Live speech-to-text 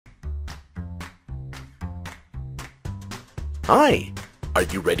Hi, are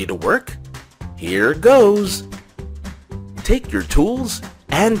you ready to work? Here goes. Take your tools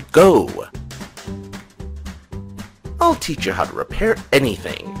and go. I'll teach you how to repair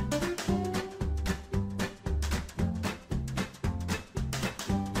anything.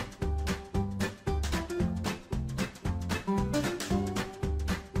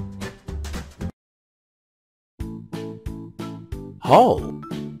 Hall,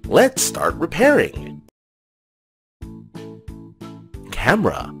 let's start repairing.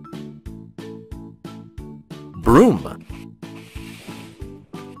 Camera. Broom.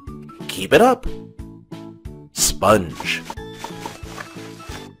 Keep it up. Sponge.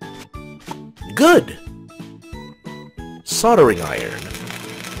 Good. Soldering iron.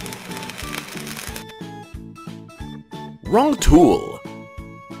 Wrong tool.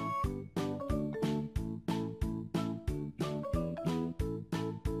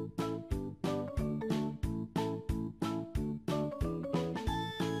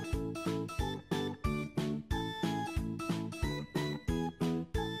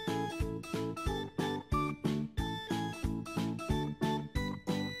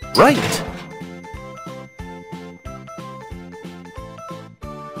 Right!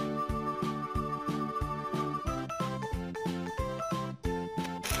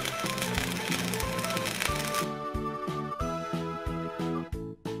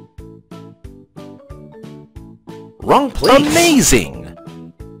 Wrong place! Amazing!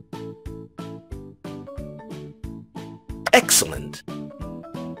 Excellent!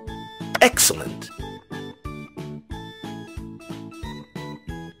 Excellent!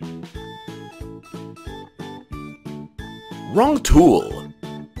 Wrong tool.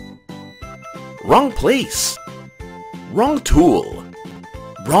 Wrong place. Wrong tool.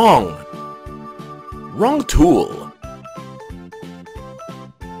 Wrong. Wrong tool.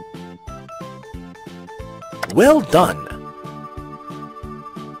 Well done.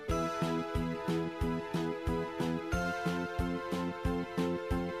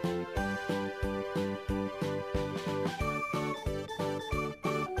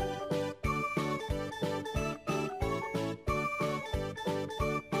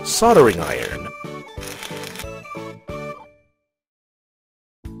 Soldering iron.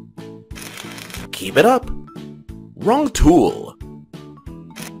 Keep it up. Wrong tool.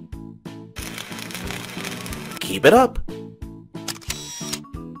 Keep it up.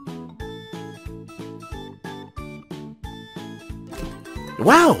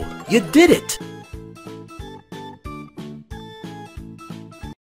 Wow, you did it!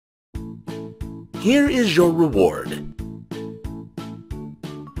 Here is your reward.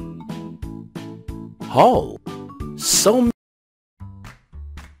 Hall. So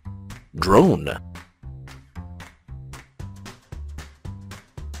drone.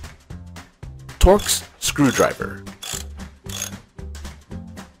 Torx screwdriver.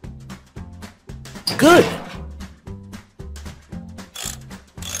 Good.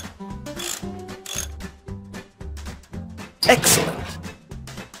 Excellent.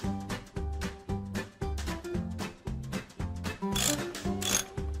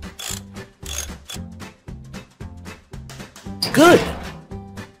 Good.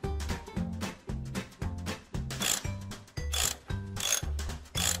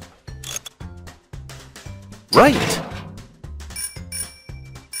 Right.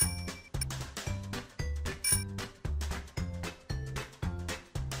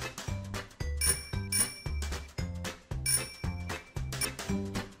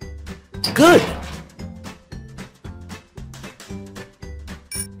 Good.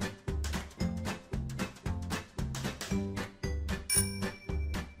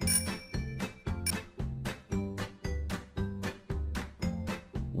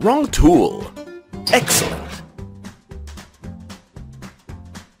 Wrong tool. Excellent.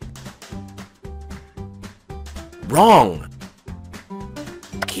 Wrong.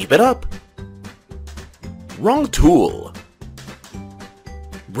 Keep it up. Wrong tool.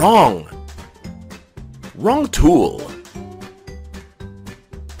 Wrong. Wrong tool.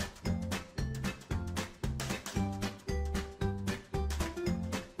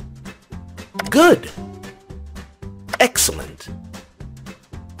 Good. Excellent.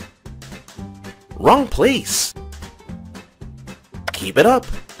 Wrong place. Keep it up.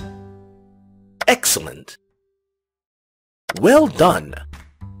 Excellent. Well done.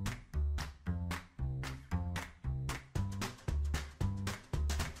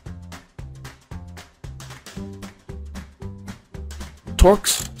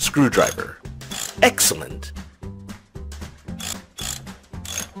 Torx screwdriver. Excellent.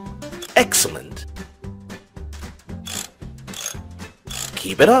 Excellent.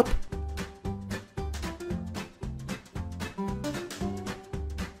 Keep it up.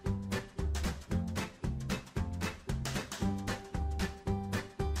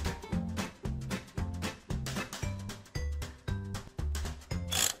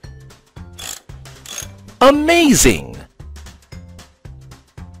 Amazing!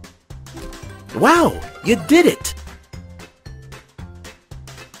 Wow, you did it!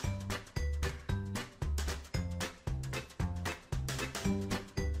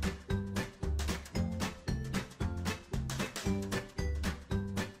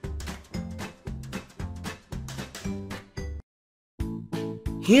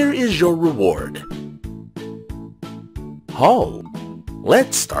 Here is your reward. Hall,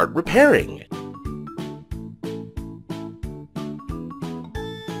 let's start repairing.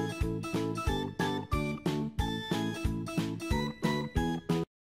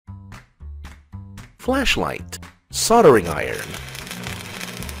 Flashlight, soldering iron.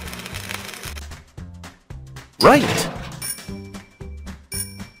 Right.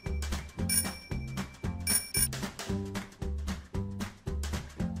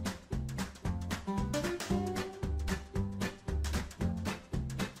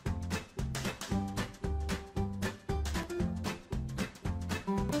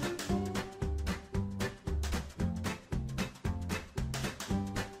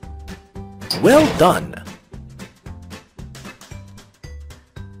 Well done!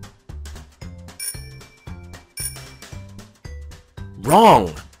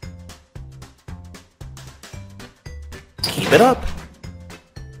 Wrong! Keep it up!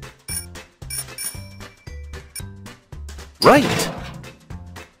 Right!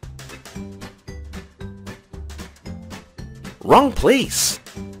 Wrong place!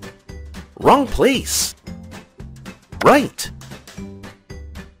 Wrong place! Right!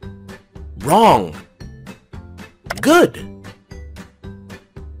 Wrong! Good!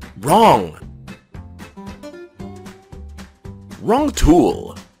 Wrong! Wrong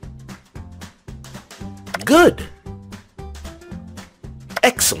tool! Good!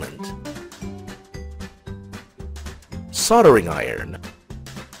 Excellent! Soldering iron.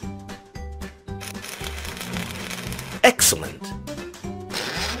 Excellent!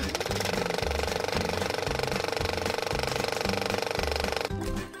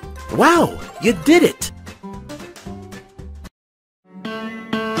 Wow! You did it!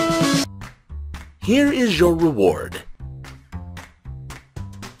 Here is your reward.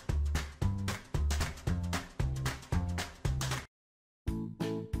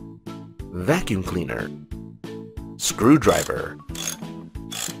 Vacuum cleaner. Screwdriver.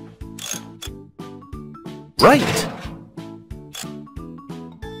 Right!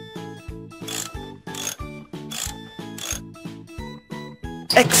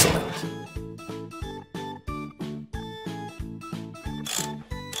 Excellent!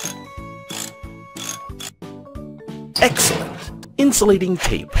 Excellent! Insulating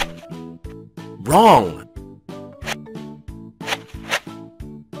tape. Wrong!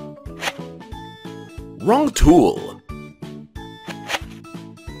 Wrong tool.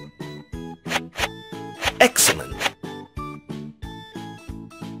 Excellent!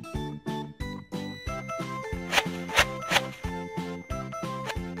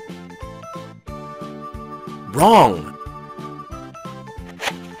 Wrong!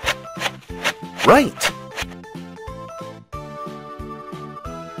 Right!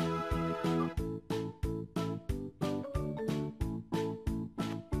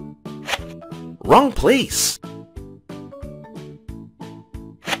 Wrong place!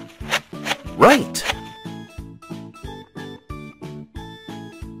 Right!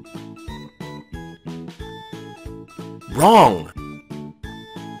 Wrong!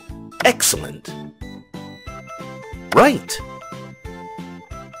 Excellent! Right!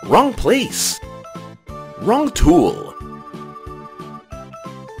 Wrong place! Wrong tool!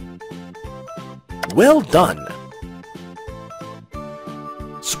 Well done!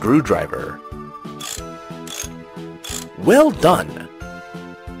 Screwdriver. Well done!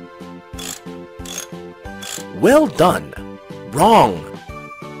 Well done! Wrong!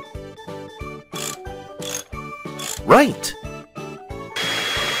 Right!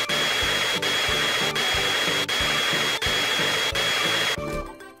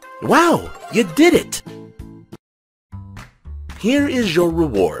 Wow! You did it! Here is your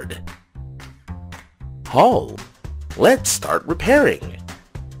reward. Hall, let's start repairing.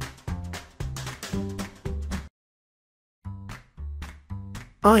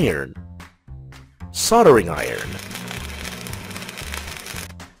 Iron. Soldering iron.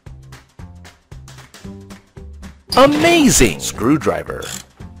 Amazing! Screwdriver.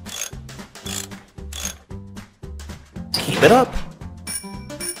 Keep it up.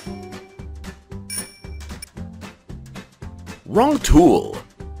 Wrong tool.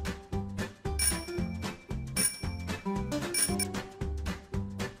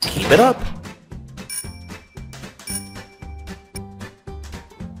 Keep it up.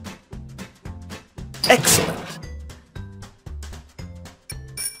 Excellent.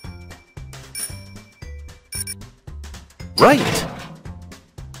 Right.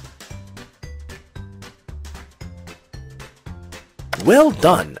 Well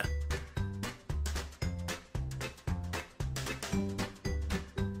done.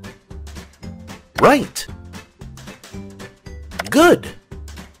 Right. Good.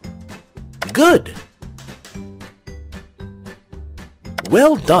 Good.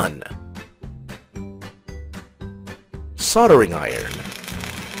 Well done. Soldering iron.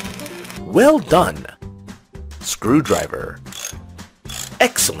 Well done. Screwdriver.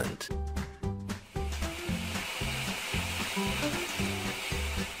 Excellent.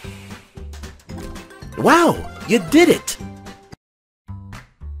 Wow, you did it!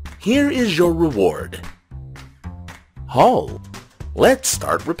 Here is your reward. Hall, let's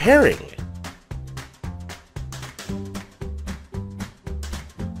start repairing.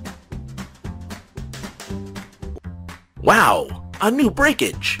 Wow, a new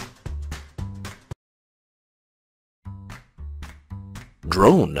breakage.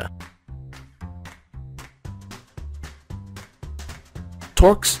 Drone.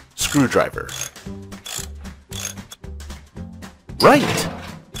 Torx screwdriver. Right.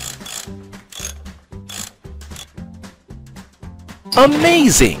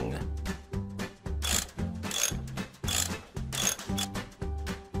 Amazing!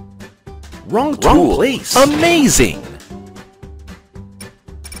 Wrong tool. Place. Amazing!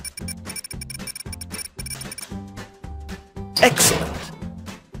 Excellent.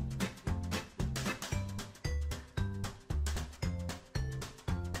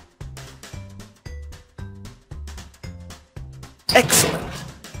 Excellent.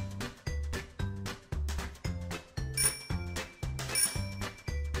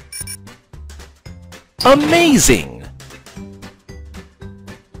 Amazing!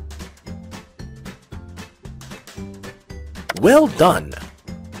 Well done.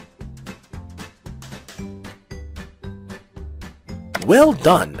 Well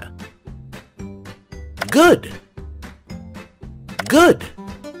done. Good. Good.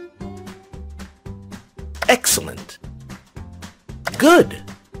 Excellent. Good.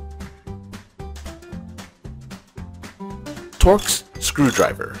 Torx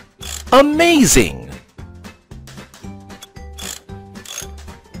screwdriver. Amazing!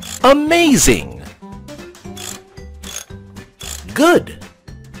 Amazing! Good.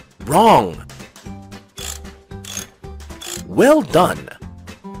 Wrong. Well done.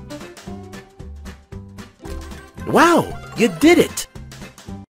 Wow, you did it!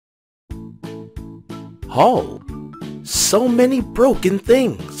 Hall, so many broken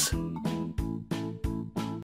things.